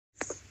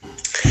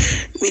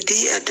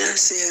Midi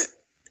adanse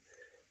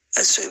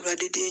aso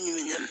Awurade de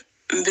enyunyam.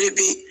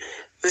 Mbribi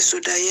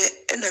mesodaye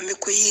na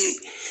mekoyi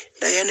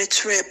da ye ne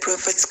tre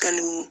prophet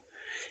Kanawu.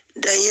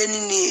 Da ye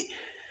ni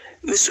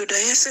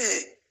mesodaye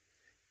se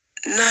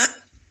na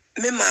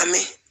me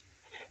mame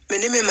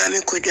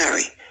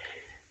kodware.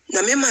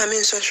 Na me mame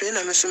nsahwe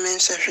na me so me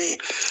nsahwe.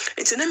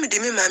 Enti na me di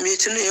me mame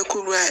eti no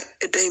yakowura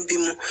edan bi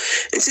mu.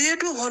 Enti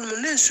yedu ho no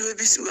na nsuo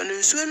bi si wo no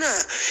nsuo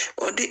na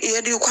odi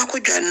yedi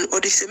kwakodwa no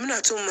odi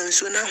semina to ma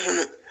nsuo na ho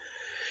no.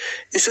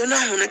 Nsuo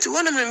na ho no ti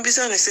wona me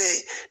bisa na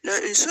se na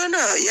nsuo na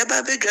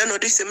yaba bedwa no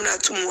odi semina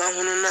to mu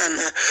ho no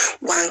na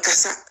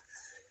wankasa.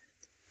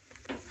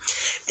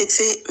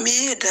 Enti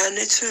me da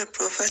natural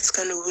prophet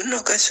Kanawu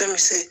no ka so me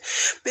se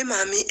me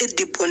mame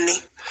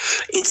edibone.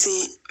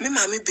 Enti me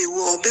mame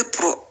bewo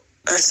obepro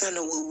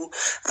ansana wowu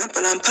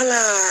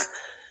ampala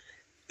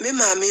me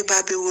mame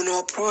ba bewo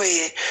no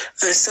proye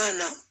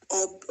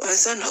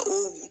ansana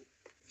owu.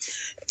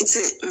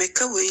 Enti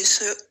meka we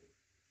so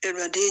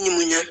Awurade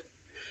enyimunya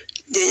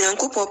de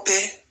Nyankopɔn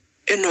pe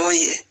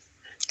enoye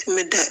ti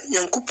me da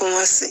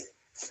Nyankopɔn ase.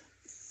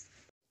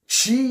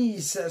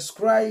 Jesus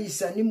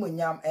Christ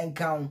animunyam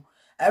enkan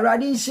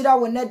Awurade nhyira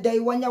wo ne dai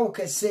wanya wo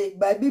kese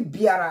ba bi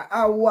biara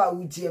awo a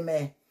wutie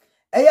me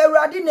eya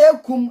Awurade na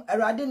ekum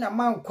Awurade na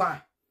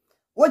mankwa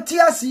woti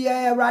ase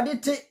ya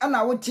Awurade te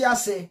ana woti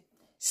ase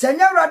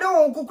senya Awurade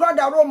won kokra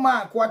da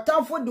Roma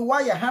kwatamfo de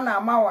waye hana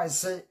ama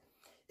wanse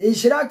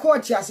nhyira ko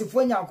chi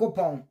asefo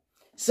Nyankopɔn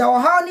se wo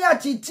ha ne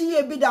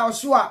atiti bi da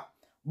so a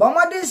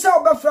bomode se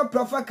obefra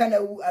prophet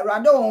Kanawu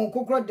Awurade won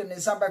kokra de ne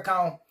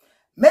sabeka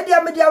media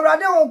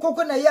Awurade won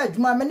kokko na ye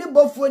adwuma me ne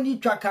bofo ni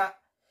twaka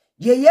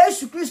ye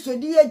Yesu Kristo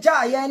di ye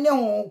ja ye ne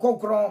won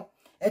kokro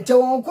ete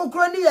won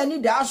kokro ni ye ni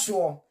da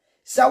so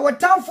sa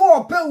wotamfo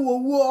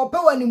ope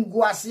wanim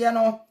guase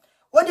no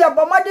odi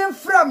abomade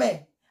mfra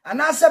me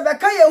anase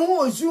beka ye hu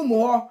ozum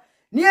ho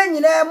ne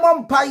nyina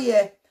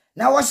mompaye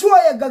na wose wo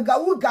ye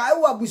gagawu ga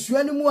ewa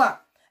busuani mu a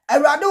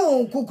Awurade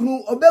won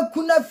kokru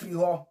obeku na firi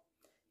ho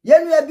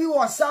yenua bi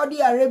wo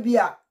Saudi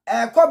Arabia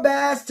ko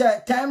best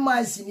 10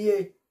 months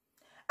ni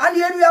ani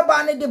yenua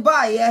ba ne de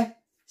baaye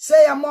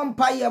se ya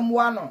mompaye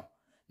moa no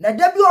na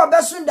da bi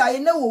obesunda ye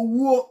na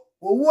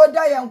wowuo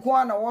da ye nko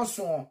ana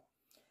woso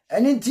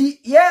eninti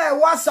ye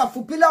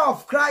wasafu pillar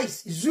of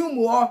Christ zoom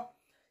ho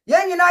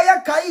ye nyina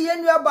ye kai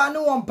yenua ba ne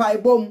won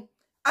paibom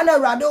ana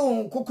Awurade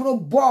won kokro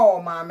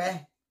bo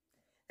maame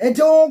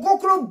enti won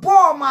kokro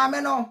bo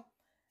maame no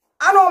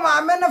ana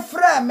maame ne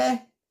frɛ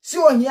me si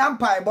ohia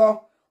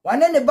mpaibo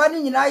wane ne ba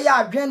ne nyina ye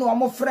adwen no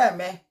mo frɛ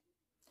me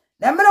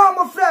na mere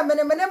mo frɛ me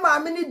ne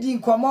maame ne di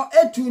nkomo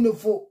etu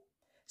nefo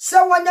se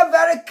wanya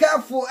very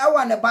careful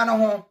ewa ne ba no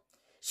ho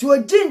si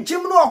oji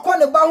nchim no okɔ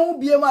ne ba ho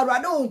biem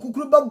Awurade won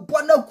kokro ba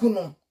bɔ na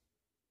kunu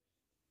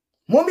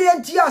momi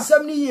enti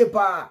asɛm ni ye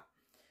pa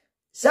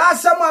sa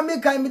asɛm a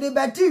me kan me de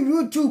beti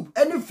YouTube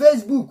and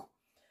Facebook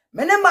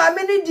me ne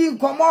maame ne di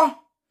nkomo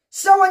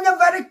se wanya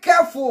very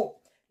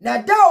careful na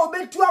da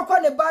obetu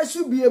akɔ ne ba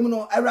so biem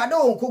no Awurade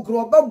won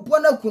kokro ba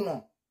bɔ na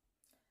kunu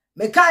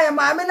me kan ya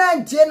maame na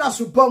ntie na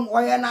supom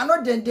oye na no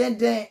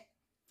dendenden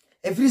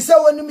efiri se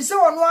wonim se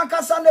wono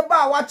akasa ne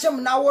ba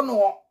wachem na wo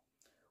no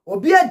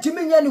obi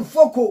antimi nya ni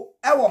foko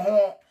ewo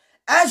ho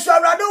enso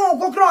Awurade won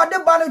kokro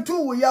ode ba no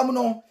tu wo yam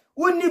no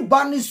woni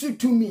ba no su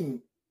to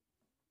me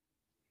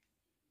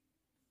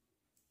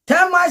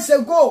 10 months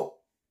ago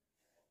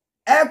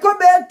eko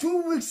be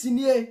 2 weeks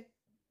nie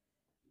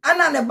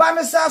ana ne ba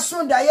no sa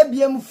sunda ye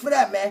biem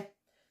frɛ me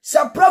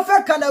sa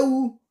prophet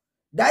Kanawu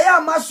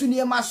daya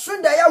masunie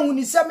masunda ya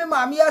huni se me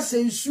maame ya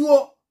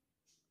sensuo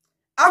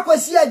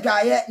akwasi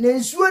adwaye na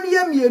nsuo ne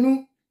ye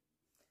mienu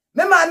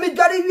me maame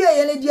dware wie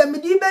ye ne dia me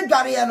di be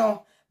dware ye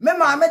no me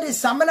maame de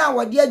samena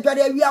wode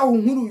adware awie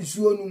ahohuru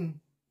nsuo num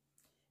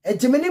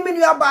etimini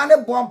minu aba ne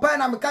bompa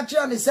na me ka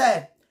kire ne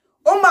se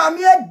o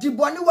maame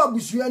adibone wa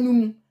busua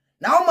num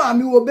na o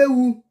maame wo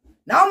bewu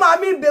na o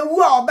maame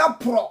bewu a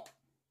obepro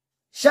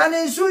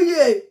shane nsu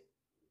ye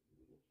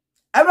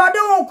Awurade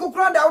won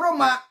kokro da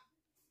Roma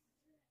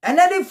and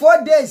then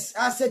 4 days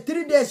as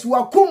 3 days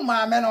wakum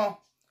maame no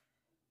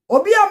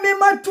obi a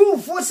mema tu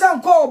fo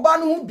sanko oba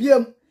no hu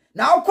biem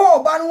na akọ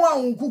oba no a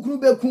nkukuru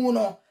bekun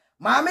no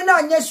maame na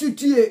anya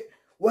sutie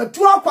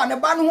watu akwa ne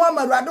ba no hu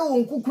Awurade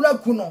won kukuru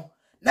aku no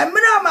na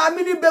mena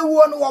maame ni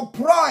bewuo no wo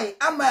proi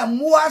ama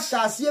mua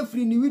hyase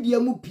afiri ni widie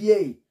mu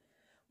pie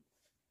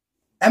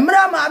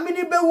emra maame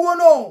ni bewuo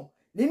no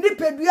ni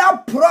nipedua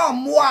pro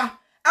mua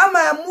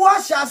ama mua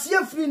hyase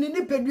afiri ni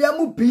nipedua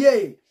mu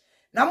pie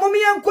na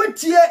momi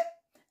enkotie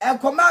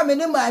ekoma me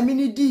ne maame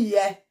ni di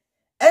ye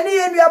eni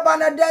ye nua ba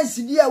na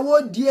dance di a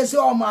wo die se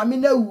o maame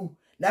na wu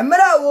na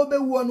mera wo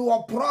bewuo no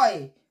wo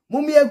proi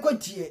momi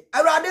enkotie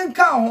Awurade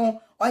nka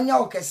ho onya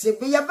okese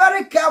be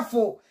very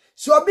careful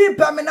so be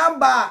per me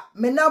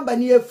number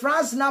ni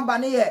France number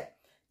ni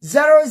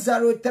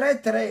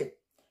 0033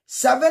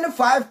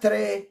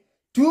 753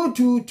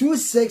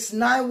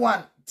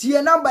 222691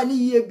 tie number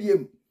ni ye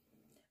biem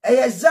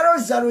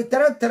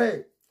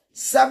 0033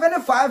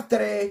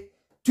 753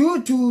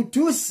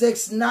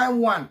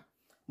 222691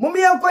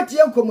 Mummy enkwati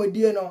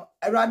enkomodie no.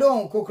 Awurade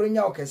on kokro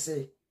nya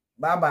okese.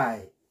 Bye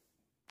bye.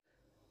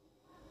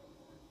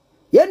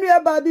 Yenu ya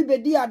baby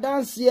bedi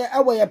adanse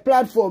ewo ye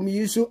platform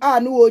yisu a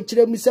no wo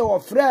kire mu se wo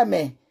frɛ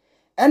me.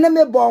 Ene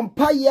me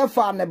bompa ye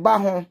fa ne ba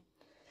ho.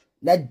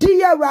 Na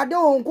di Awurade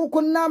on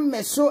kokro na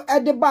me so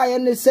ede ba ye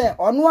ne se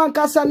ono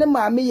ankasa ne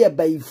maame ye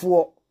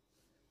bayifuo.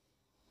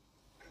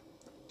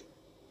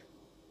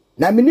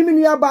 Na miniminu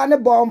ya ba ne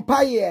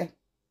bompa ye.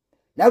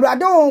 Na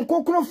Awurade on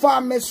kokro fa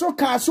me so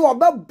ka so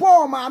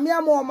obebɔ maame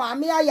ama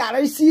maame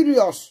ayare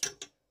serious.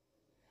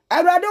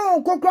 Awurade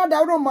on kokro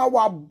da ro ma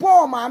wa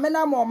bɔ maame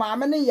na ma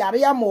maame ne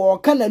yare ama o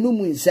Kanawu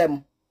mu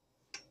nsɛm.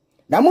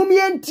 Na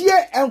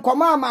mumientie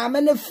enkoma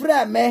maame ne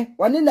frɛ me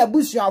woni na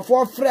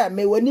busuafo frɛ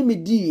me woni me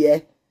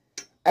diye.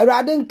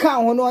 Awurade nka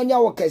ho no onya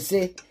wo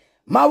kɛse.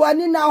 Ma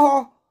wani na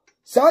ho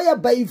sɛ oyɛ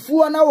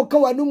bayifuo na wo ka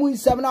wani mu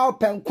nsɛm na wo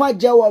pɛnkwa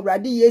gye wo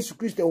Awurade Yesu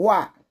Kristo ho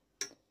a.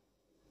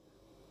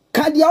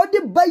 Kadia odi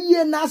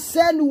baye na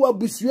sɛ no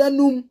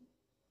wabusuanum.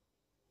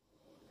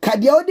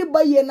 Kadia odi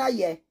baye na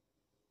ye.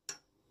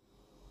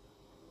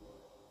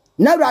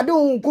 Na Awurade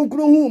on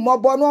kokro hu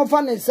mobɔ no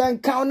fa ne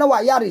nsanka na wa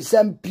yare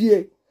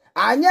sampie.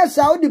 Anya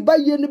sa odi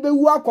baye no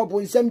bewu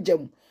akɔbo nsam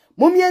gyam.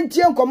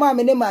 Mumientie nkɔma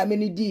me ne maame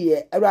ne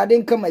diye. Awurade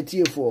nka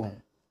matiefo.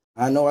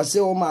 Ana wase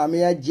wo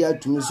maame agye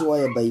atum so wo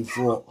ye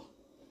bayifo.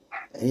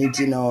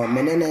 Enti no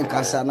menene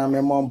nkasa na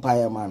me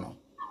mompaye ma no.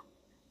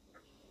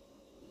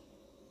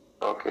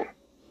 Okay.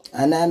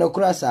 Ana no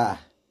krasa.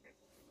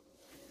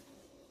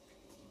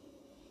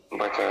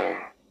 Bata.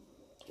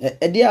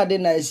 Edi ade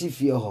na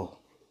esifie ho.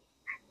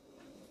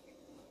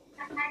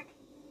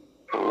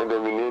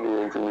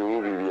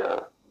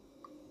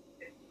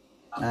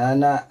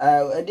 Ana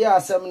edi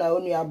asem na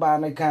onu aba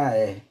me ka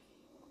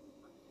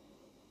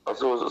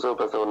So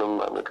person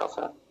no me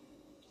kasa.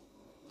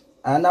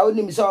 Ana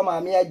oni mi so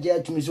maame agye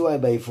atum so wo ye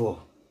bayifo.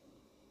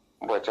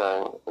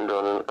 Bata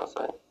ndo no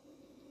kasa.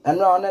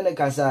 Ana ona ne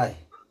kasa.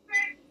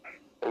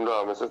 Ndo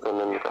am sister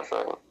no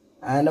kasa.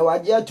 Ana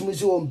wagye atum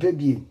so wo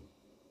mpebiem.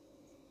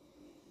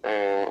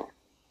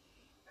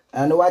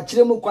 Ana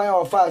wachire mu kwan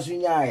ofa asu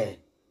nyaaye.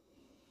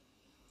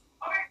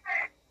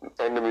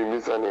 Ende mi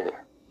misane.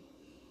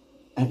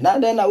 Na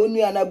den na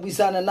wonu ana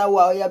busa na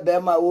wa ya be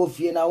ma wo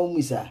fie na wo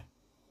musa.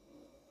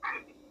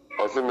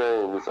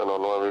 Osime misane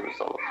no wa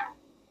misane.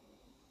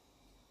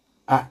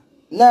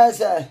 Na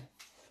se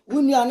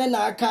wonu ana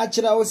na aka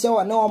kire wo se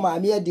wo na wo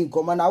maame adi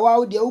nkoma na wa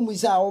wo de wo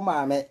musa wo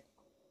maame.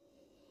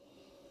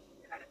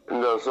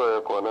 Ndo so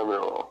ye ko na me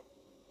o.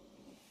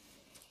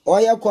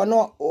 Oye ko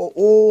no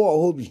o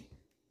hobi.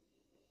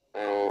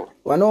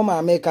 Wana wo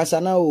maame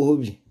kasa na o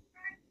hobi.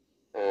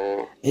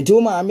 Enti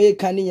wo maame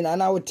ka ni nyina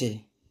na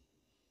wote.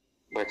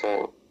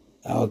 Bata.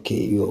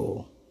 Okay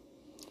yo.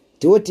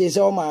 Ti wote se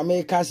wo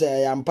maame kasa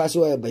ya mpa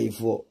so e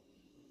bayifo.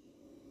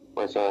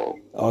 Bata.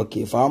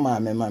 Okay, fa wo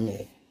maame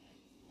mame.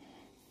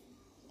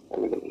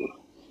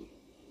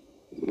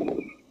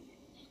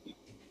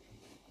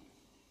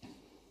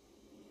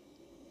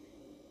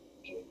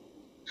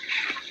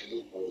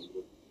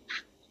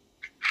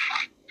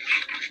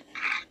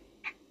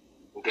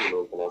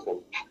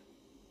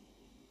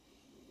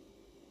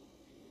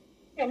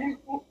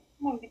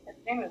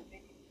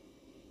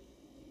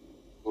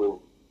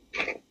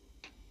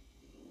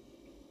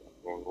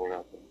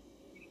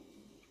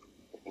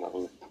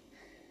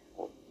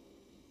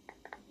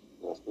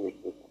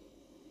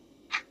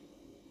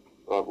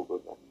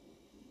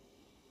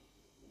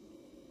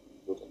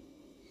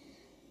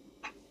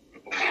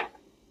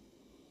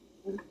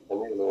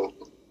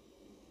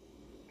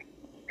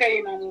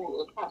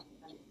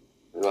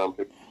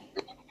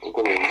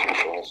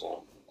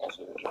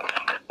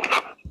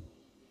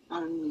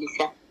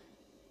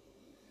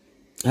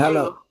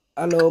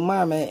 Hello,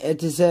 mama,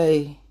 it is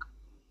a.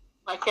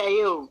 What are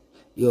you?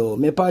 Yo,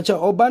 me pacha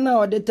obana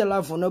o de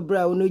telephone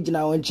bra unu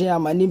gina wonche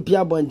ama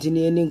nimpia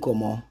bontini eni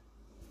nkomo.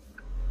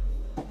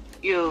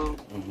 Yo.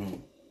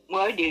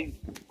 What do you?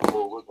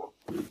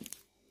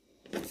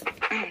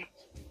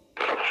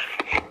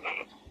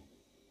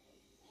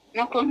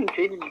 No come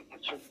to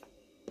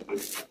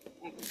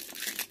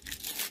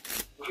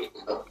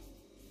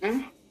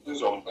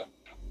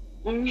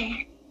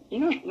me.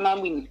 No,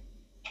 mami.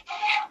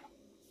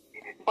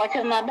 What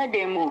am I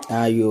demo?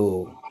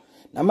 Ayo.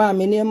 Na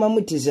mama ni ema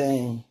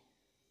mutise.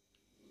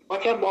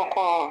 What a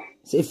boko.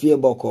 Se fie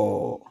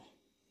boko.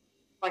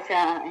 What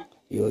a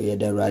Yo ye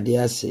da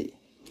radiase.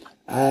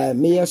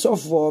 Me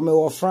yesofo me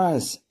wo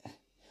France.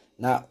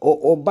 Na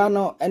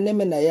obano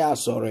eneme na ya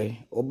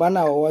asore.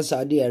 Obana wo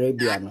Saudi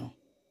Arabia no.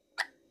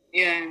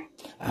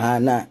 yeah.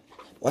 Na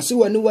wasi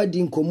wani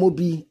wadi nkomo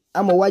bi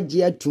ama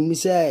wagye atum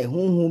se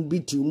honhom bi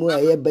tumu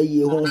aye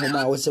baye honhom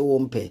a wo se wo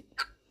mpe.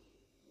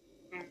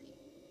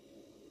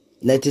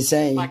 Let it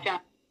say.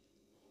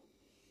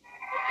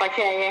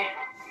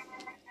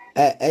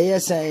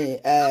 Yes,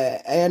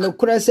 I no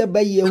cressa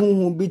by ye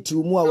who be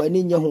too more when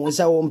in your home,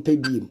 so won't pay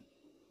beam.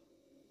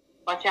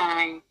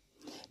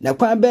 Now,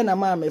 quite ben a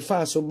mammy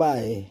fast so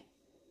by.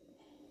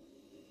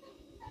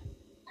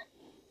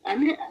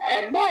 I'm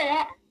a boy,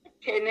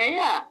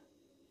 Kenya,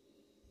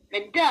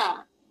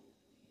 Medda,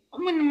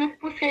 Omo me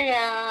puse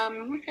ya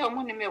me se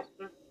omo me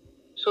ku.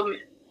 So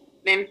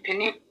me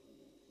mpene.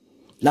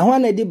 Na ho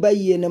na di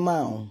bayie ne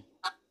ma o.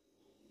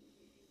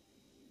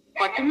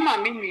 Kwati ma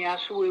me nua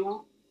so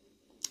wewu.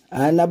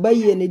 Na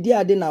bayie ne di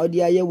ade na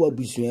odi aye wa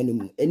busua no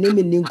mu. Enim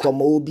ni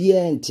nkomo obi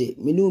ente.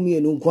 Me ne umi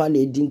enu nkwa na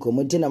edi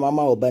nkomo nti na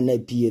mama oba na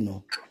pie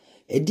no.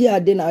 Edi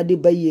ade na ade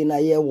bayie na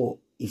ye wo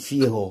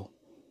ifie ho.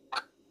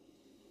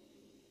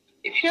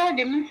 Ifie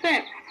de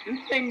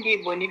mse ndi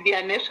boni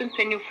bia na so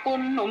mpanifo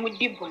no mu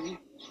di boni.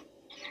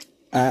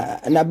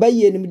 Na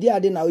bayie ne di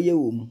ade na oye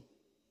wo mu.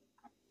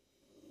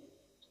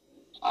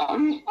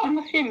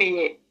 Omo se me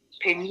ye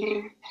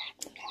penyin.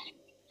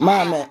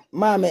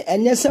 Mame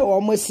enye se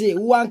wo mo se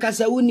wo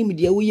ankasa wonim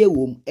de wo ye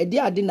wo mu. Edi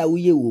ade na wo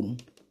ye wo mu.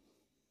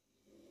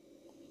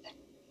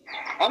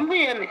 Omo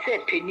ye me se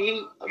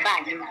penyin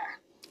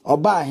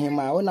Oba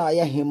ahema wo na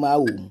aye hema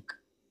wo mu.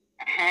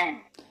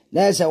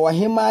 Na se wo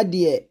hema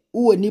de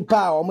wo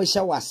nipa a wo mo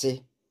hye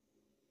wase.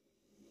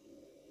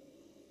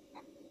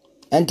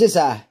 Ente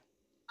sa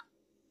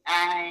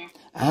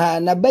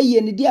na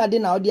bayie ne di ade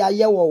na wo de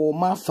aye wo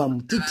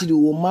mafam titiri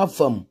wo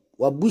mafam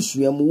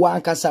wabusuam wo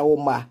ankasa wo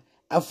ma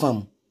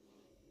afam.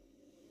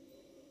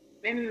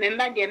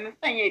 Memba de me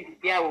fanye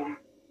bibia wo.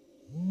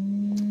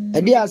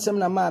 Edi asem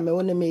na maame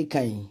wo ne me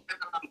kan.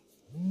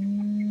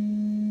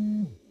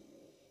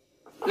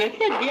 Le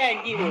se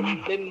bia ndi wo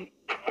bem.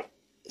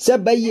 Se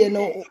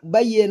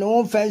bayie no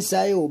won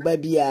fansae o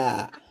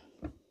babia.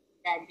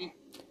 Dabi.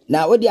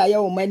 Na wo de aye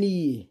wo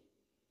mani.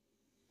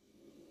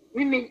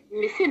 Me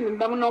se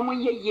memba no mo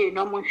ye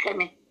no mo hwe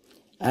me.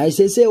 Ai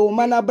sese wo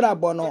mana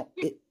brabo no.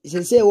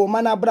 Sese wo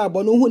mana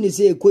brabo no hu ni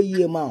se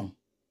ekoyie ma o.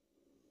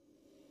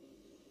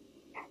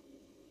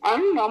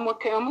 No mo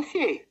te mo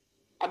se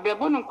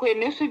abrabo no ko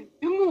ne so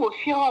bimu wo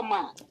hwe o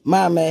ma.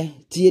 Maame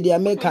tie de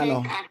ameka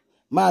no.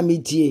 Maame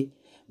tie.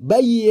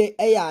 Bayie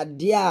eya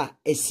ade a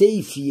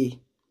eseifie.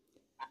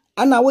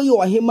 Ana wo ye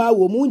ohema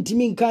wo mu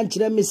ntimi nka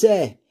nkire me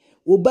se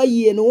wo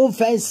bayie no wo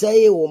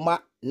fansae wo ma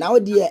na wo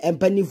de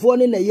empanifo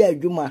ne na ye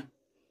adwuma.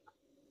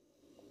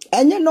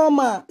 Enye no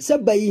ma se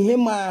bayi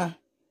hema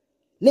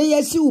ne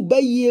yesi wo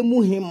bayie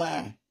mu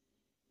hema.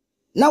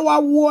 Na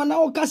wawo na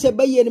wo ka se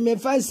bayie ne me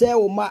fansae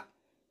wo ma.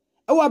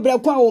 Ewa bre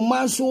kwa wo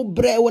ma so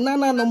bre wo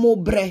nana no mo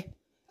bre.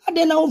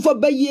 Ade na wo fa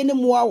bayie ne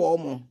mu awo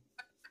mo.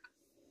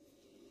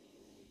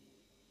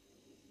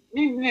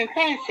 Me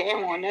fanse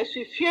won na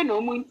so fie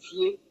no mo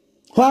ntie.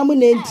 Hwa mu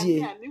na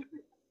ntie.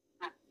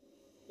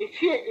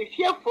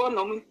 Fie fo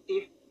no mo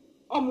ntie.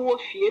 Omo wo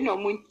fie no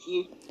mo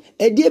ntie.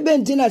 Edie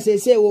benti na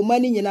sese wo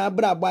mani nyina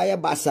brabo aye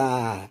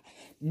basa.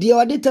 Die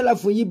ode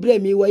telephone yi bre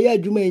mi wo ya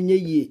adwuma enye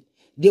yie.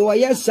 Die wo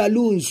ya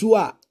saloon su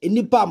a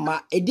enipa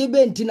ma edie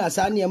benti na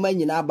sa ne ma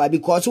nyina aba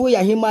because wo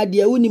ya hema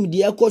die wonim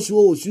die ekoso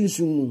o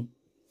sunsun mu.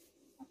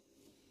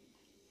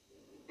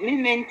 Me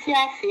menti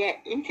ase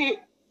nti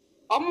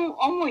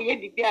omo ye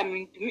bibi a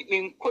me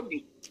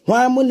nkobi.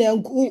 Hwa mu na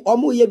nku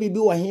omo ye bibi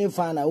wo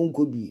hefa na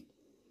nkobi.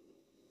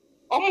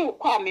 Omo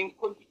kwa me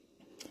nkobi.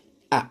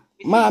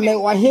 Maame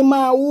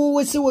wahema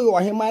wo se wo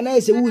wahema na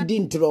ese wo di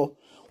ntro.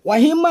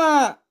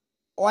 Wahema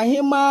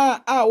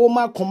a wo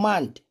ma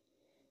command.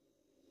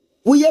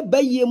 Wo ye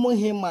bayie mu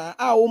hema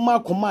a wo ma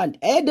command.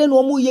 De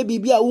no mo ye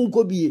bibi a wo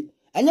nkobie.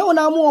 Anya wo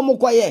na mo wo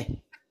koye.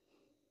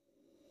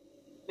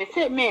 Me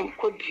se me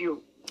nkobi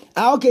o.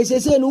 Okay,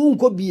 se no wo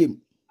nkobie.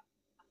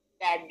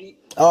 Dabi.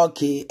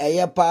 Okay,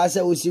 eye pa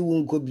se wo si wo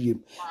nkobie.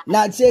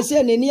 Na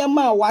se ne niam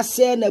a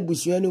wase na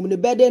busuanu ne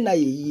bede na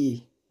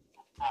yeyi.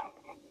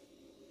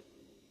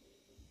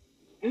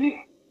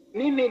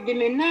 Me de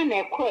me na na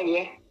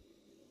ekoye.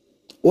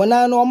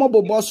 Wona no mo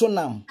bobo so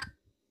nam.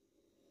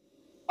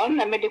 On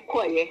na me de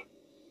koye.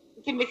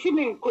 Nti me si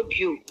me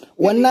nkobio.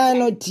 Wona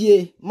no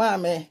tie,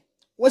 maame.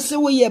 Wo se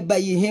wo ye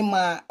bayi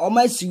hema, o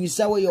ma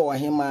siwisa wo ye wo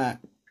hema.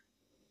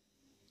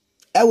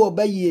 Ewo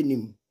bayi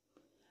enim.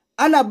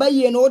 Ana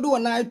bayi no do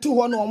na to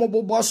ho no mo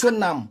bobo so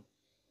nam.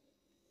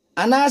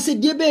 Ana se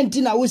die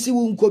benti na wo si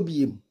wo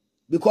nkobiem.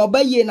 Because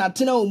bayi na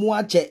tena omu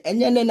ache,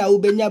 enye ne na wo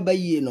benya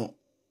bayi no.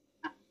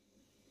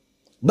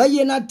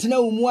 Baye na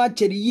tena umu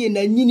achere yie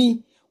na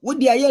nyini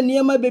wodi aye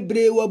niema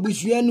bebre wa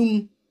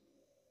busuanum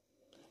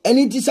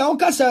eni ti sa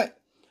okasa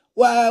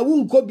wa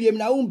wunkobiem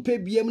na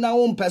wumpebiem na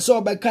wumpese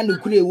obeka ne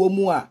kure wo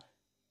mu a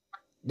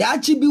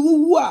daachi bi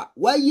wuwu a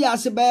wayi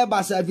ase baye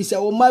basa fi se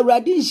wo ma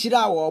urade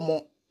nhira wo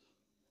mo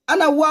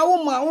ana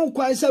wo ma wo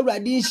kwan se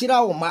urade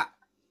nhira wo ma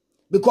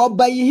because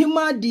bayi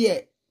hima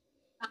de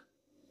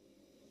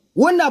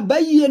wona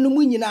bayi enu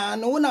mu nyina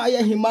no wona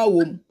aye hima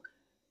wo mu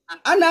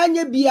ana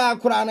anya bia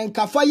akura na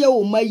nkafa ye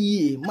wo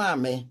mayi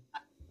maame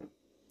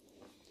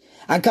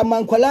aka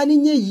mankwala ni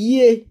nye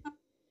yie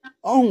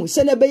ohun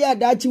se ne be ya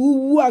dachi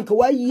wuwu anka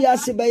wayi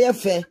ase be ye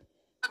fe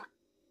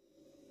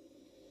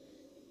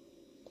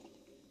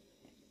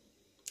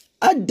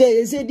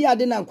ade se di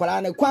ade na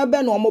nkwala na kwa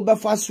be no mo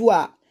befa so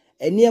a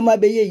eniema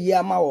be ye yi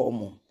ama wo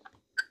mo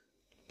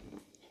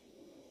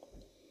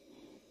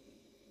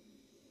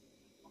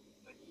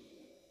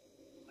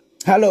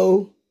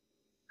hello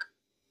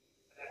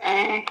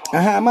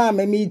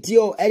maame mi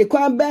tio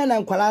kwa be na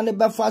nkwala ne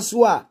befa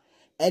so a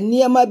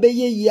eniema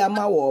beye yi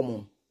ama wo mo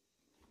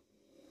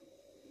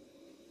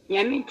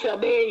Nyame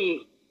chobe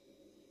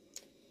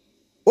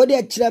o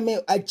de kire me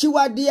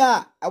achiwade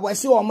a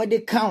awase wo mo de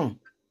kan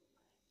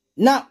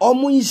na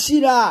omo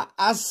nhira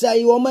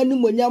asai wo mani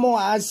monyam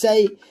wa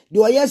asai de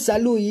oye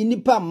salon yi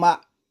nipa ma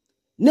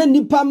na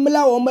nipa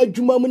mla wo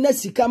madwuma mu na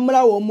sika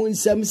mla wo mu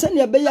nsam se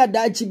ne be ya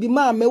daachi bi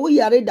ma me wo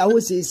yare da ho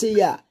sese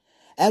ya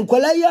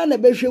enkola ya na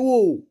behwe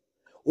wo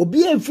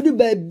obi afiri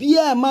ba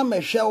bia ma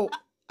mehwew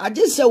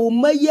age se wo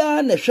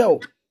maya na hwew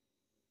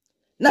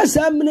na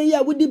samne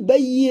ya wodi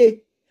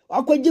bayie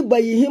akwaji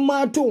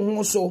bayihima to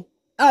ho so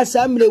a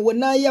samne wo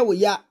na ya wo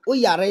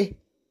yare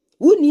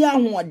woni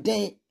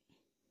ahoden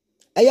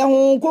eya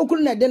ho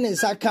kokuru na de ne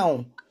nsa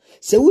kan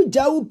se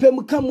wugya wo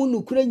pem ka mu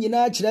nukura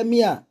nyina kire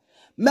me a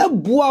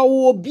meboa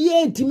wo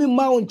bia ntimi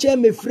ma wo nche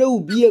mefre wo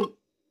biem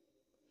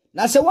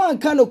na se wan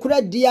ka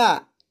nukura dia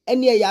a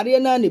ene yare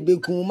na ne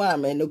beku ma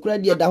me nukura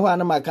dia da ho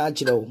ana maka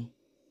kire wo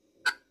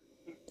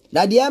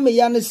na dia me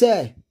ya ne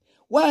se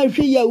wan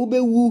hwe ya wo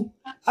bewu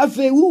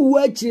afi wuwu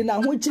akire na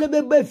ho kire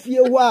beba fie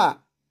ho a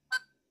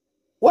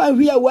wan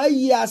hwe ya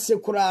wayi ase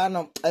kura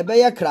no ebe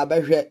ya kra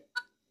behwe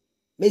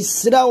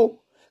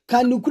mesrawo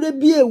kanukure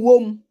bi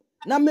ewom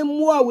na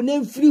memmoa wo na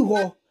mfiri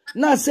ho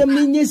na asem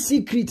ni nye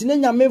secret na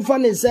nyame fa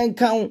ne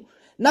senkan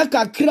na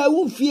kakra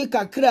wo fie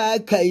kakra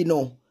akai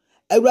no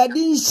awurade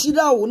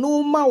nhira wo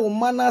no ma wo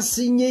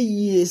manase nye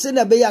yie se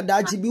na be ya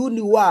daachi bi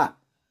uni wa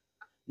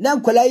na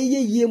nkola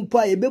ye yie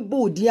mpa e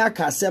bebo odin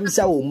aka asem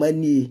sa wo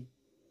mani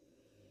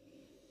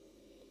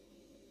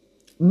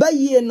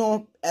baye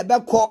no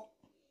ebekọ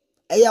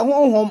eya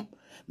honhom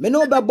me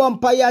no bebo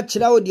mpa ya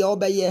kira wo de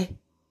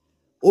obeye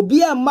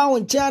obi amma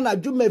won cha na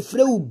dwuma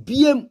frɛ wo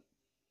biem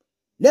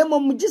na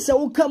mmomji se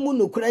wo ka mu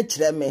nokura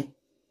kire me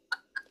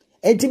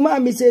enti ma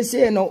mi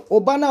sese no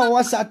oba na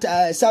wo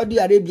Saudi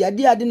Arabia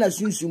di ade na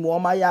sunsumu o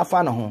ma ya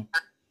afa no ho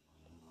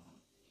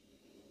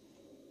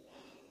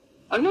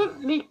ono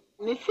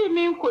mi se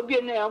mi nko bi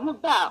na omo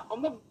ba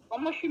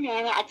omo hwemi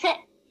ara ache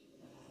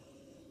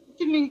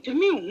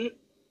timi hu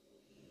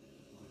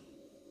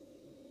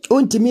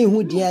ontimi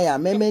hu dia ya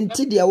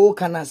mementi dia wo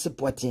kana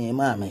supporting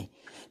ma me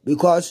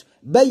because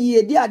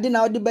baye di ade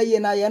na odi baye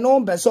na ye no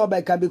mpe so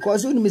beka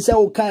because uni mi se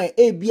wo kan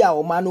bia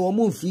o ma no o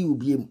mu mfi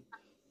ubiem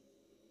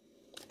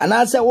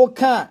ana se wo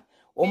kan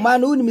o ma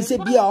no uni mi se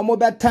bia o mo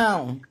be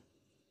town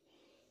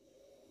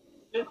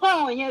mi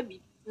kwa onye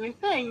bi mi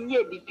fa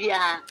nye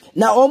bibia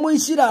na o mu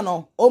nhira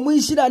no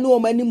o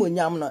mani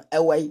monyam no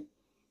ewai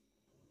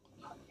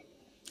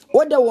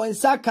wo de won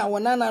saka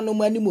wonana no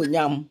mani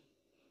monyam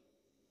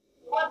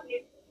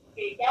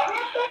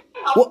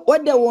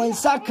what the one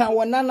saka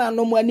wonana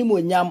no mani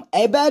monyam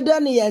ebeda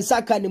ne yen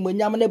saka ne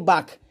monyam ne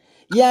back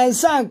yen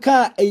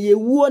sanka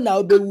eyewuo na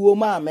obewuo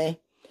ma me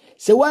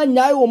se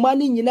wanyai wo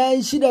mani nyina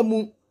nhira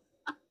mu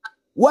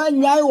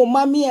wanyai wo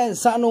mami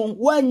ensa no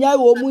wanyai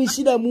wo mu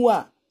nhira mu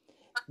a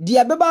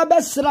de beba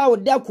besra wo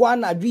de kwa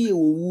na dwe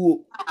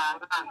owuo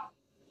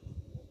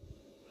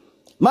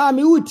ma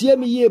me utie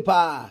mi ye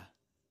pa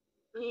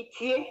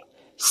itie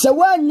se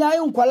wanyai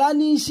nkwala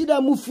ni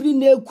nhira mu firi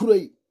na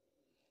ekuroi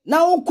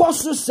na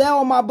ukosu se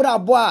o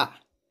mabrabo a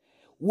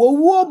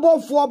wo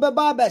bofo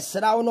beba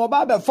besra wo no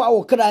ba befa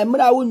wo kra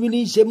mra wo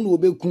nwini nsem na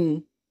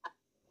obekun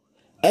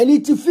eni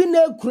tifi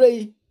na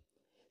ekuroi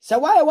se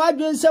waye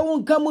wadwen se wo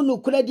nka mu no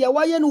kra de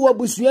waye no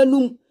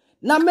wabusuanum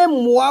na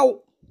memmoa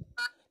wo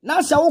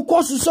na se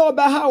ukosu se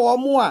obeha wo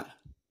mo a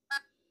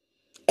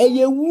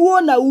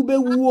eyewuo na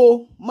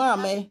ubewuo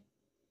maame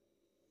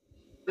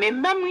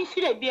memba mu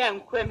nhira bia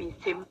nkwa mi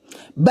nsem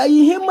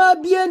bayihima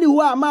bia ni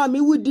ho a maame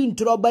wudi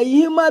ntro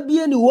bayihima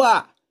bia ni ho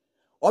a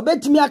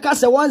obetimi aka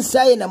se won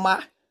sai ne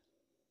ma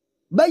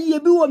bayiye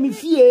bi wo mi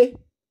fie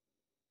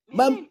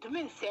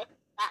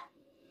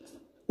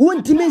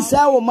wontimi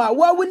sa wo ma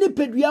wa woni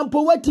pedua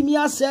mpo watimi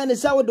ase ne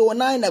sa wo de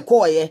wonan na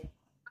koye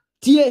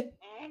tie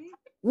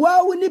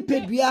wa woni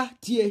pedua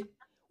tie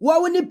wa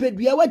woni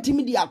pedua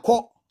watimi di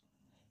akọ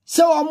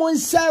se wo mo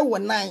nsa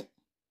wonan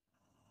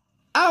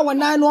a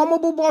wonan no mo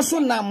bobo so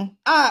nam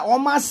a o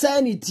ma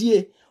sa ni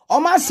tie o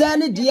ma sa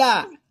ni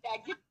dia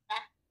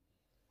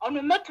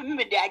ono matu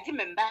mi de agi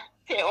memba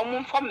se omo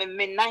mfa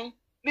memmenan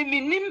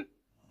meminim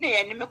ne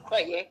ye ne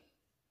mekoye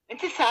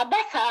nti sa ba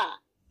sa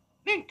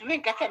ntumi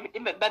nkasa me de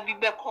memba bi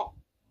beko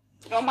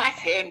no ma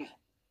se no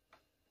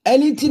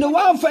eni ti no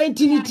wan fa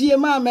intinity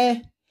ma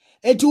me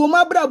eti wo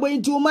ma bra bo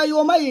enti wo ma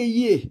yo ma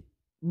ye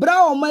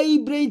bra o ma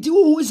ibre enti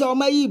wo hu se o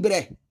ma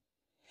ibre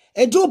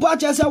enti wo pa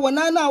che se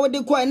wonan na wo de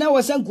ko na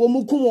wo se nko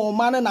mu kum o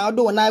ma na wo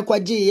de wonan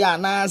kwaje ya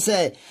na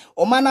se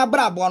o ma na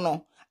bra bo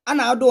no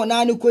ana wo de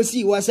wonan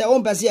kwasi wo se o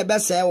mpese e be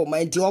se wo ma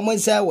enti wo mo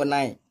se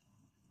wonan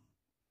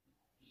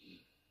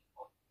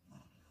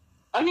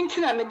oni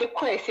ntina me de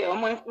ko ese o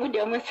mo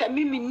de o mo se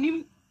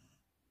menim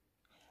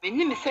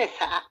se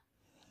sa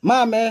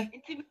maame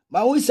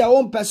ma wo se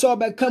wo mpese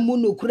obeka mu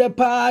nokure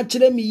pa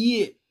kire me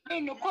yie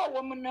no ko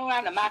wo mu no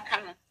ana maka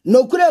no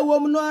nokure wo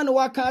mu no ana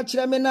waka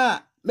kire me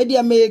na me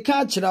de me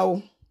ka kire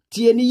wo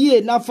tie ni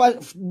yie na fa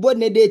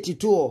bone de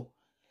tito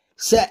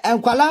se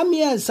enkwala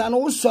miensa no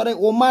wosore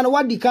wo man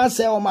wadi kan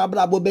se o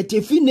mabrabo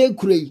betefi na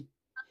ekurei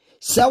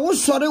se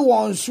wosore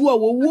won so a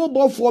wowu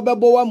bofo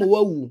bebo wa mo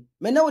wawu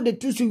me na wo de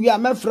tusu wi a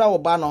mefra wo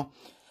ba no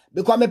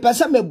because me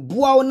pese me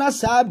boa wo na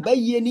sa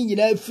baye ni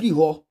nyina free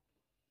ho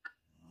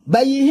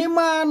bayi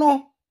hima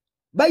no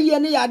baye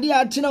ne yade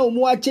atena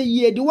omu ache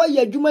yie de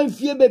waya adwuma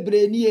mfie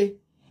bebre nie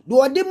de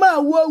odi ma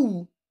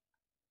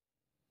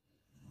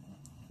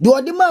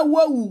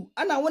wawu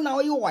ana wona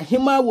wo ye wo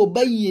hima wo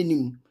baye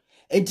nim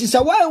enti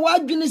sa wa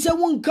adwene se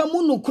wonka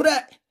mu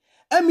nokura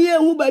amie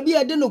hu ba bi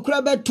ade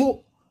nokura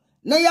beto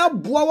na ya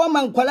boa wa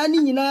mankwala ni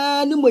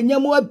nyina ni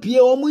monyamu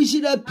apie o mu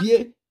hira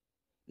apie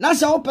na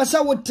sa wo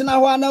pesa wo tena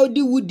ho na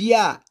odi wudi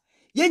a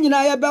ye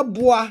nyina ya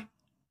beboa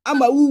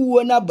ama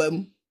wuwuo na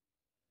bam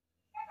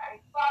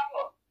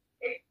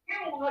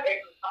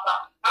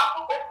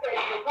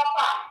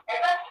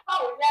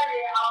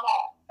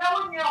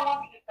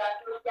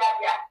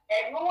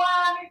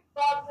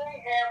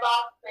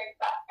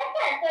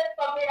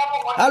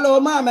Hello,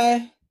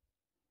 mama.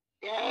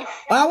 Yes.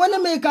 I want to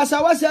make us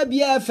our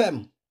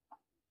BFM.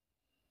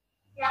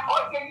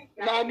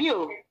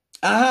 Babio.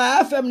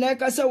 Aha, FM na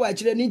kasa wa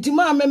kire ni nti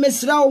mama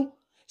mesraw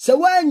se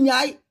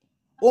wanyai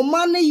o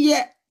man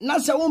ye na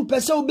se wo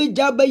mpese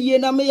obegya baye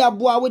na me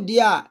yaboa wo de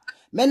a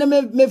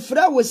me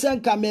fra wo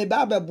senka me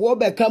ba bebo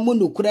be ka mu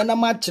nokure na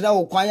ma kire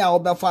wo kwan a wo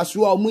befa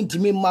so a mu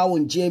ntimi ma wo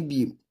nje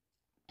bi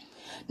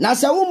na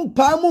se wo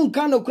mpa mu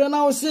nka nokure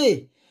na wo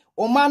se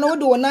o man wo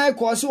de wo nan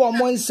ko so wo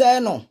mo nse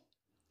no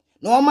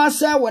na o ma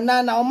se wo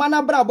nan na o man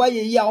abrabo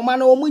ye yi a o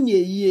man wo mu nye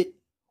yie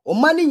o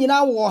man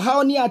nyina wo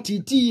ha ni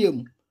atiti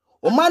yem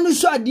o man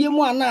so ade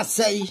mu ana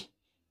sei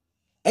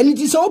eni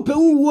ti so pe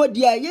wuwo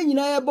dia ye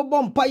nyina ye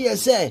bobo mpa ye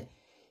se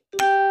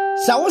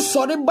sa wo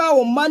sori ba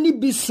o man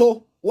bi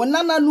so wo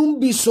nananum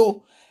bi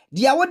so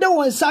dia wo de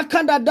won sa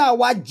kandada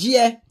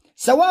waje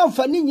sa wo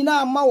amfani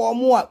nyina ama wo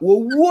mo a wo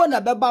wuo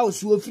na beba o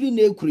so ofiri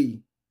na ekuri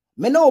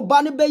me na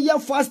oba ne be ye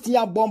fast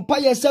ya bompa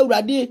ye se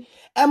urade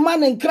e ma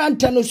ne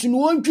nkranta no so no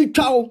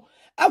wontwitwawo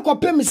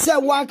akopem se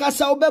wo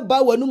akasa wo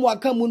beba wanum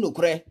aka mu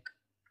nokure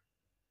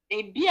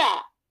Ebia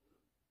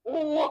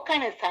wo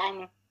kana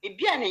sanu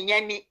ebia na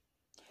nyami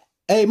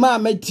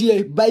ma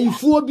tie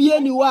baifuo bi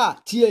ani wa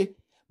tie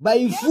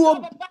baifuo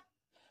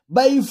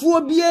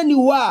bi ani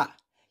wa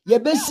ye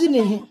besi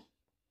ne he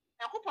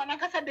akopɔ na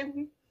kasa behu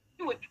ni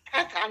wo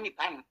kasa ni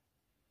pan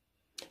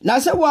na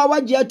se wo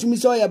awaje atumi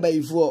so ya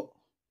baifuo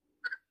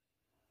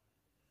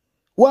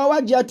wo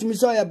awaje atumi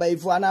so ya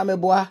baifuo ana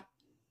meboa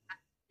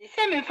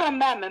ise me fa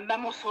mba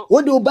mo so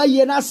wo de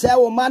obaye na se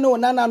wo ma no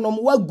nananom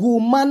wagu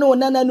ma no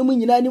nananom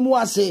nyina ni mu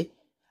ase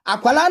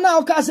akwala na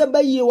o ka se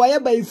baye wo ya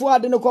baifuo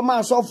ade ne koma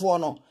asofo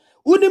no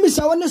unim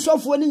se wo ne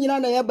sofo ni nyina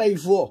na ya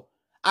baifuo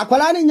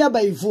akwala ni nya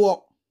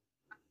baifuo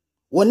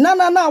wo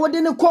nana na wo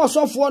de ne ko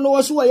sofo no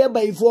wo so wo ya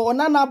baifuo wo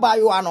nana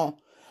bayo ano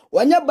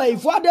wo nya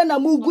baifuo ade na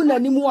mugu na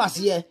ni mu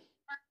ase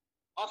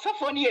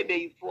osofo ni ye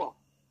baifuo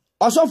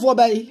osofo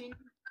bai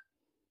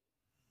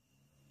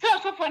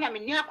osofo na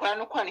meni akwala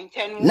no kwa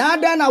nchen na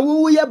ada na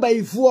wo ye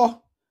baifuo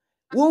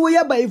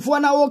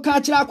na wo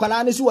ka kira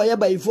akwala ne so wo ye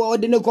baifuo wo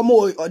de ne komo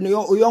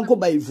oyonko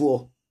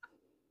baifuo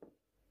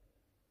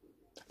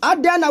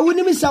ada na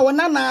wonim sa wo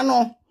nana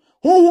no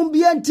honhom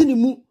bia ntini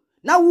mu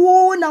na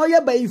wo na wo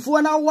ye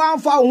baifuo na wo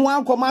amfa ho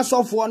ankoma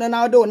sofo no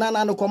na wo de wo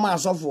nana no koma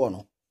sofo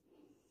no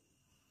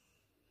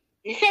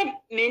ise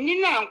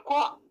meni na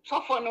anko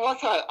sofo no wo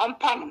so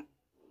ampa no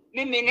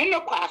meni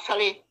no kwa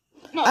asore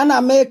no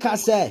ana meka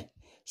se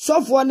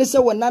sofo ne se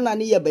wo nana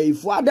ne ye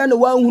baifuo ada na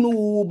wanhunu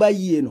wo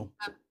bayie no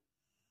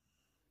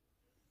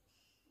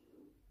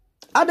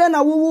ada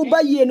na wo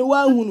bayie no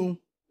wanhunu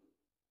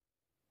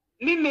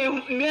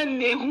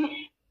mehu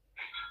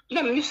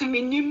na misu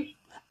minim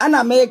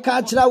ana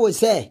meka kira wo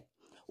se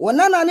wo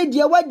nana ne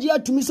de waji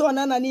atumi se wo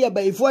nana ne ye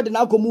baifuo de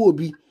na komu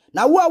obi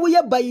na wo a wo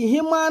ye bayi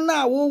hima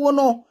na wo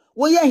no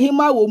wo ye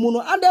hima wo mu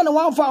no ada na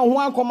wanfa ho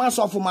akoma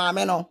sofo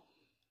maame no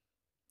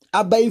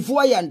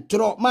abaifuo ye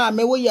ntro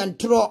maame wo ye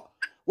ntro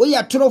wo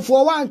ye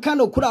trofo wanka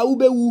no kura wo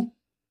bewu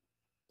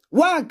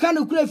wanka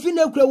no kura fi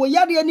na kura wo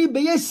yade ni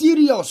be ye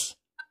serious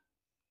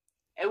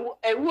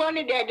ewu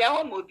ni de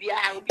ho mo bia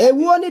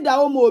ewu ni da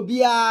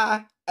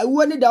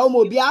ho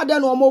mo bia ada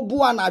no mo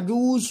bua na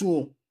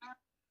dwusu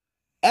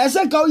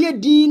ese ka wo ye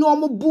din no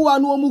mo bua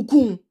no mo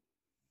kun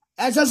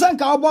ese se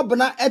ka wo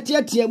bobna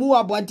etietie mu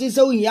abonte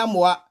se wo hia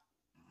moa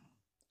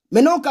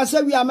me no ka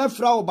se wi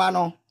amefra wo ba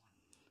no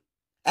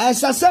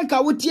ese se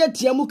ka wo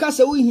tietie mu ka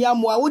se wo hia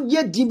moa wo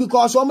die din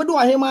because o mo de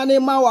ohema na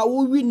ma wa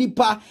wo wi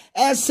nipa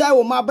ese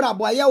wo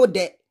mabrabo ye wo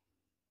de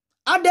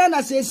ada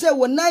na se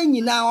wo nan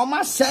nyina o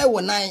ma se wo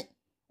nan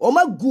o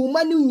ma gu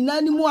ma ni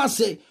nyina ni mu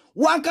ase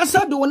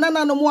wakasa do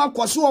nana no mu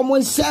akoso o mo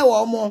nse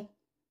wo mo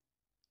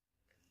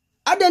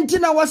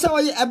adentina wasa wo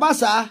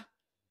ebasa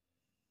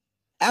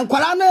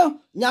enkwara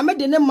no nyame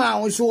de ne ma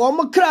wo so o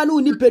mo kra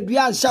no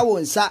nipadua ansa wo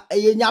nsa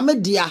eye nyame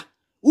dia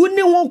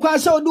uni ho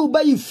kwasa odu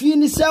ba ifi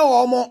ni se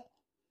wo mo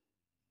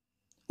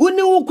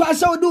uni ho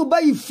kwasa odu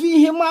ba ifi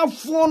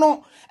himafo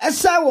no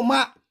esa wo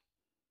ma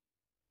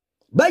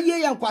ba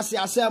ye yan kwase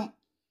asem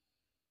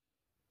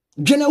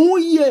dwene ho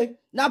yie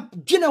na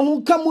dwene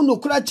ho kamu no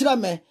kura kira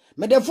me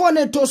de fo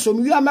ne to so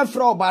mi a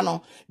mefra oba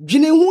no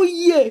dwene ho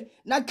yie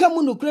na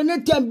kamu no kura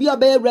ne tam bia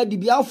be ready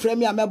bia ofra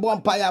mi a mebo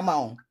mpa ya ma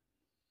o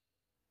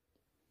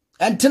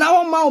entena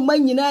ho ma o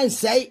manyina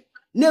nsai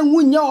na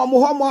enwu nya o mo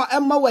ho mo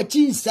emma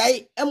wachi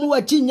nsai emu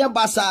wachi nya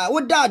basa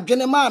wo da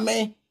dwene ma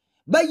me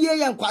ba ye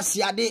ye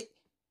nkwasiade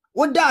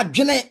wo da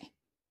dwene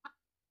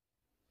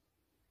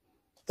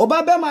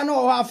oba be ma no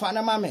ho afa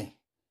na ma me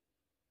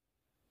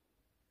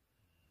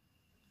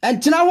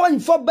entena ho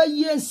nfo ba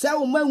ye nsai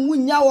o ma enwu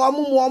nya o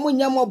mo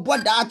nya mo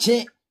boda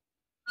ache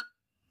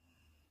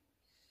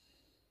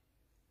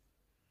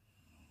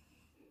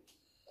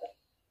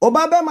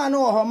oba be ma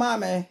no ho ma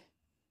me.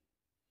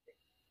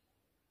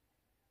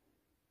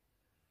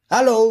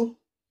 Hello.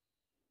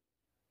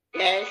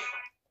 Yes.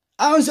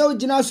 I so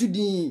jina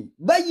sudi.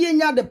 Ba ye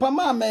nya de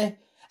pama me.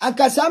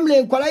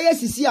 Akasamle nkwala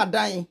yesisi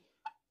adan.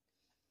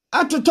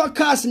 Atoto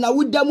cars na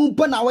wudamu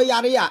mpo na we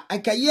yare a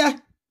akaye.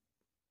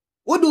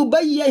 Wodu ba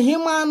ye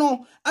hima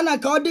no ana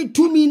ka ode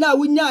tumi na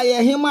wunya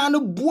ye hima no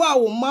boa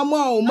wo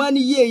mama o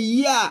mani ye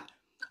yi a.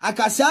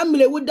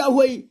 Akasamle wuda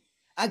hoi.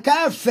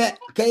 Aka efe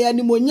ka ya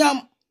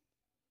nimonyam.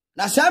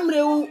 Na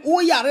samle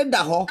wo yare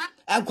da ho.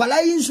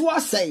 Nkwala yi nso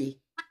asai.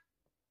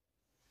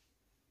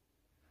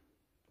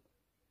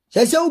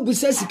 Sese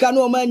ubise sika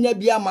no manya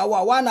bia ma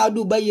wa na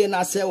adu baye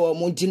na se wo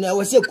montine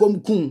we se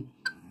komkun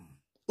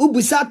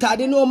ubisa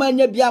atade no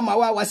manya bia ma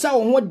wa se wo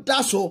ho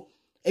daso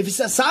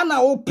efise sa na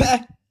wo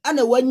pe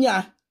ana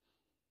wanya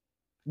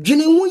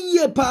dwene hu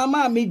yie pa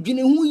ma me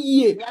dwene hu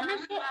yie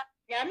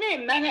ya me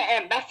ma na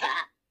embasa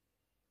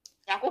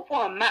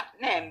yakopon ma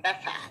na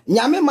embasa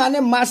nyame ma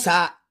ne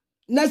masa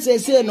na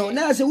sese no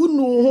na se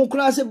wunu ho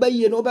kura se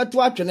baye no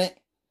beto atwene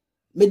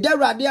me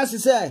dawrade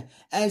asese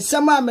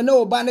ensema me na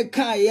oba ne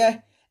kan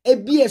ye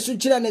ebie su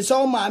kire ne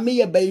so ma me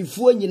ye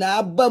baifuo nyina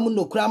abam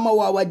no krama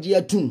wa waje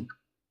atum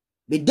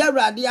be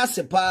dawrade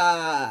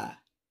asepa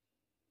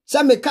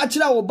sa me ka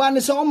kire wo ba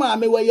ne so ma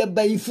me wa ye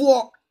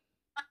baifuo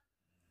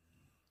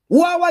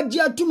wa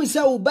waje atum se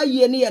wo ba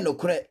ye ne ye no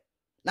kre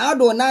na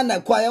ado na na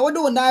kwa ye wo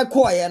do na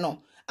kwa ye no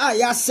a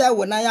ya se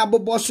wo na ya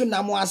bobo so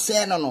na mo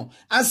ase no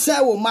ase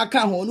wo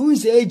maka ho no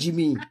unse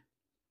ejimi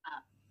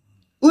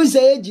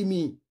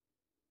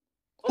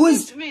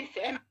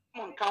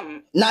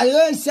na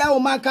yo se o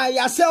maka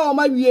ya se o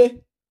ma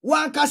wie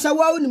wa kasa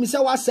wa unim se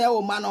wa se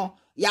o ma no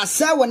ya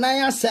se wo na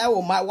ya se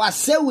o ma wa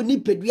se wo ni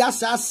pedua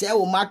sa se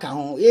o maka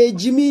ho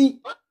ejimi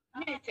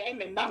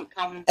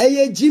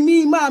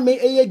ejimi ma me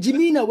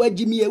ejimi na wa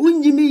jimi e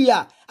unjimi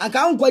ya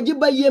aka nkwaji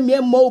ba ye me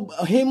mo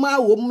hima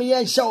wo me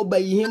ye sha o ba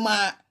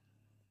hima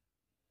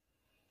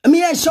me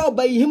ye sha o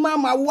ba hima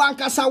ma wa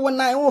kasa wo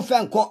na wo fe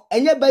nko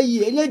enye ba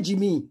yi enye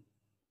jimi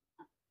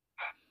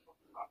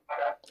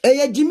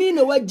eye jimi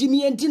na wa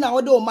jimi enti na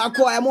wo de o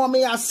mako emo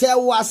me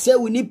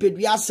asewo ni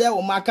pedua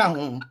asewo maka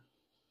ho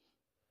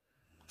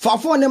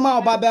fafo ne ma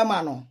oba be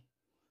ma no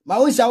ma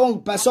wo sha won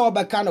pese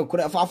obeka no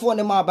kure fafo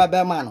ne ma oba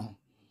be ma no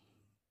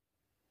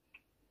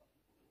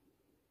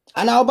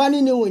ana oba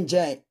ni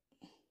wonje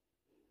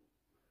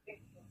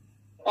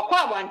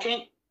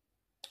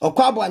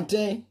okwa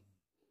abonten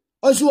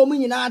osu o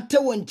munyina ate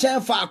won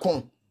chen fa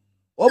akon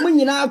o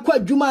munyina akwa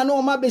dwuma na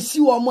o ma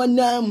besi wo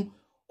monam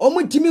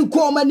omutimi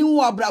ko omani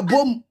wo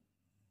abrabom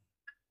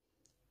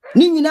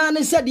ni nyina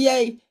ne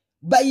sede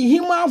bayi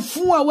hima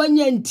fu a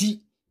wanya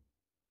nti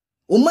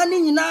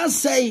omani nyina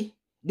sei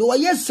de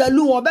woye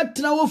saloon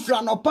obetena wo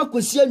fra no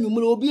pakosi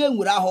anwumre obi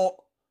enwura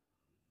ho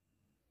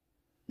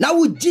na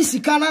wo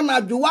jisika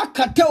na dwo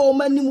wakata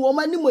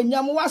omani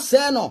monyam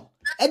wase no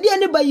ede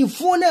ne bayi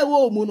fu na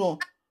ewo mu no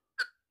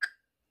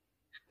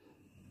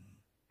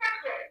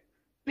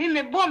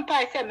me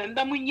bompa se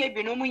memba munye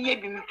bi no munye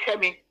bi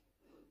mtweme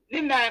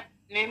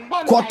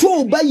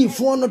koto bayi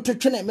fu no to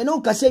twene me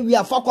no kase wi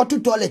afa koto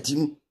toilet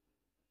mu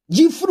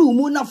jifru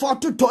mu na fa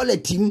to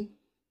toilet mu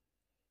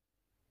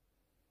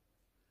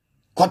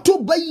koto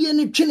bayi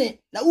ne twene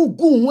na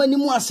ugu ho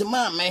animu ase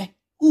maame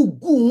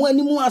ugu ho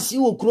animu ase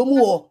wo kromu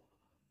wo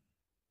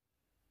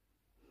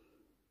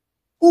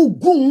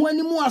ugu ho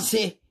animu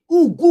ase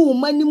ugu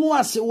manimu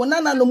ase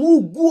wonana no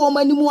ugu o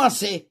manimu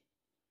ase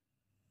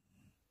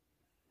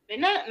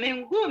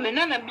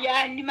menana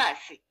bia ni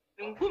mase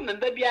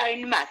memba bia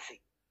ni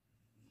mase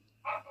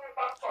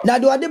na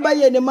do ade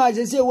baye ne ma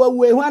se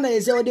wawu ehu ana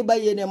ye se ode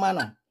baye ne ma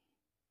no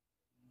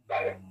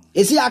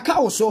esi aka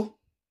wo so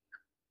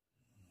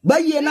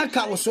baye na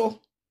ka wo so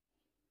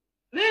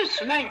me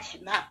sumanchi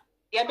ma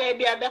ya ba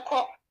bia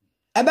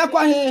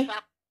ebekọ he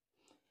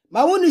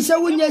ma woni se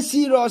wonye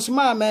serious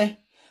ma me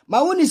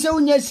ma woni se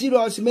wonye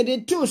serious me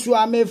de to so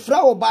a me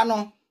fra wo ba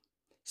no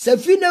se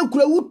fi na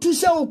kura wutu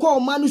se wo ko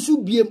ma no so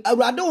biem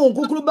awrade won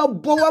kokoro be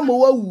bo wa ma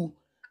wawu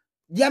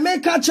dia me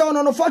ka che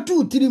ono no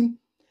fatu tirim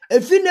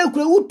efi na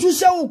kura wutu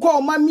se wo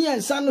ko ma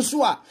miensa no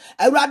so a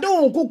awrade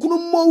won kokoro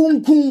mo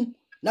wunkun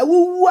na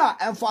wuwu a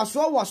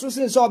emfaso wo so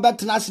sin se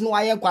obetena se no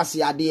aye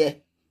kwase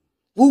ade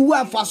wuwu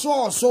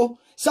afaso so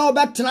se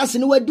obetena se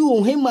no wadi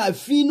wo hema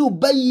afi no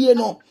baye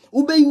no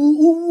ubeyi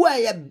wuwu a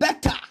ye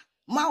better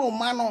ma o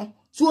ma no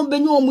so on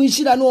benyo omu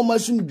ishira no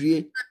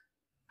masumdue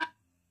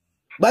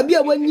babi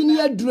a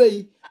wanyini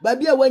adrei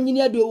babi a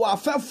wanyini adwe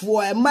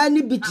wafefo e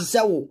mani bi ti se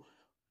wo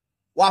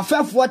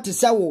wafefo ti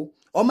se wo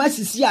o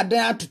masisi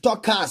adan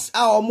atoto cars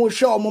a omo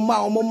hwe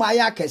omo ma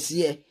ya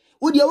kese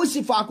wo de wo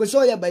sifa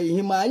akoso ye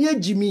bayihima anya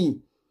jimi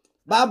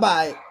bye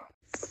bye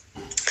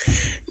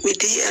me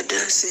di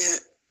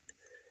adanse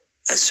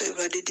aso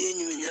Ewurade di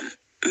enyunyam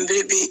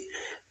mbrebi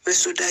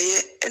besodaye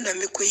ena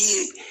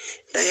mekoyi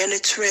da ya ne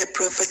tre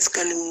prophet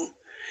Kanawu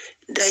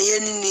da ya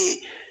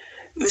ni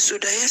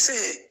mesodaye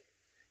se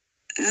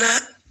na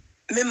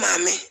me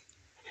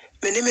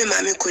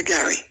mame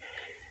kodware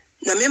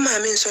na me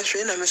mame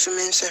nsahwe na meso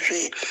me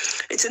nsahwe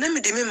enti na me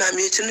di me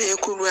mame eti na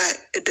yakowura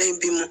edan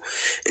bi mu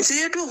enti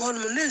yedu ho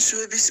no na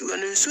nsuo bi si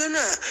wono nsuo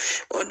na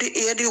odi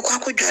yedi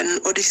kwakodwa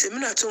no odi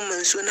semina to ma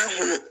nsuo na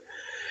hono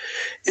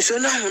nsuo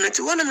na hono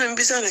ti wona me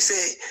mbisa ne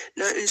se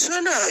na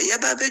nsuo na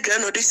yaba bedwa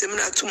na odi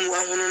semina to mu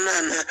ahono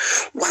na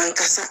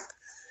wankasa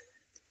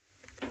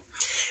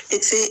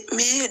eti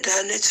me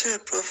da natural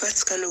prophet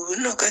Kanawu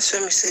no ka so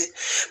me se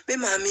me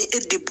mame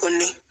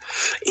ediboni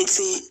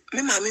enti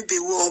me mame be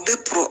wo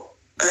obepro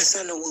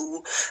ansana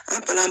wo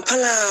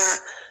ampala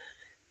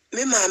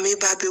me mame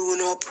ba be wo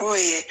no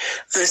proye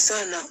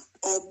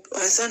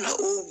ansana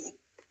owu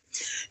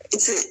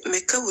iti me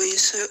ka we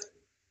so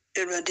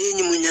Ewurade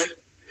enyimunya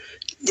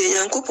de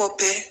Nyankopɔn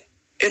pe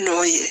eno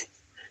oye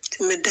ti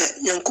me da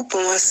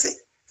Nyankopɔn ase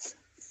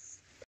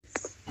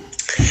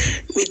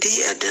me di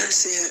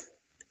adanse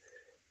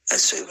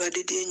aso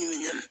Ewurade di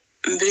enyunya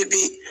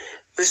mbrebi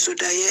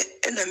besodaye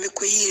ena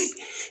mekoyi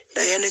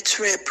da ya ne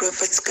tre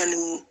prophet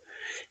Kanawu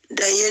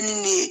da ya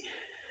ni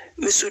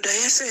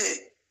mesodaye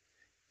se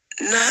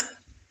na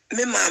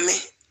me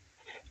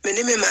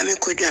mame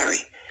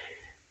kodware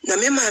na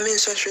me mame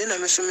nsahwe na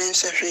meso me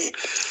nsahwe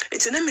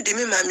enti na me di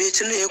me mame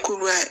eti na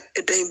yakowura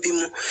edan bi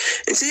mu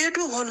enti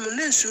yedu ho no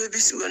na nsuo bi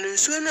si wono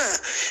nsuo na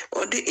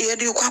odi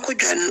yedi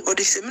kwakodwa no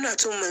odi semina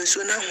to ma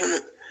nsuo na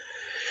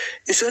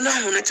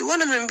hono ti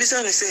wona me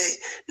mbisa ne se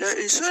na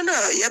nsuo na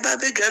yaba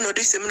bedwa na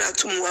odi semina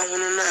to mu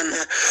ahono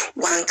na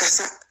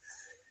wankasa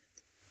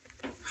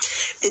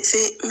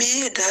eti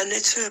me da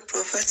natural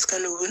prophet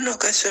Kanawu no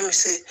ka so me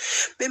se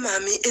me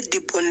mame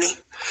ediboni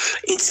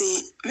eti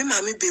me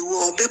mame be wo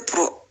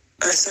obepro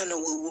ansana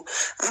wo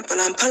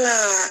ampala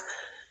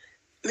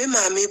me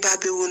mame ba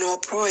be wo no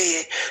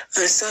proye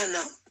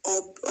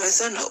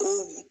ansana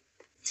owu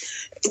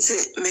eti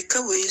me ka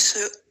we so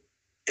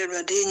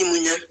Ewurade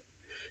enyimunya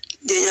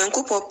de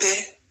Nyankopɔn pe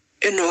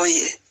eno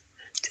oye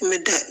ti me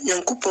da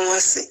Nyankopɔn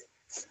ase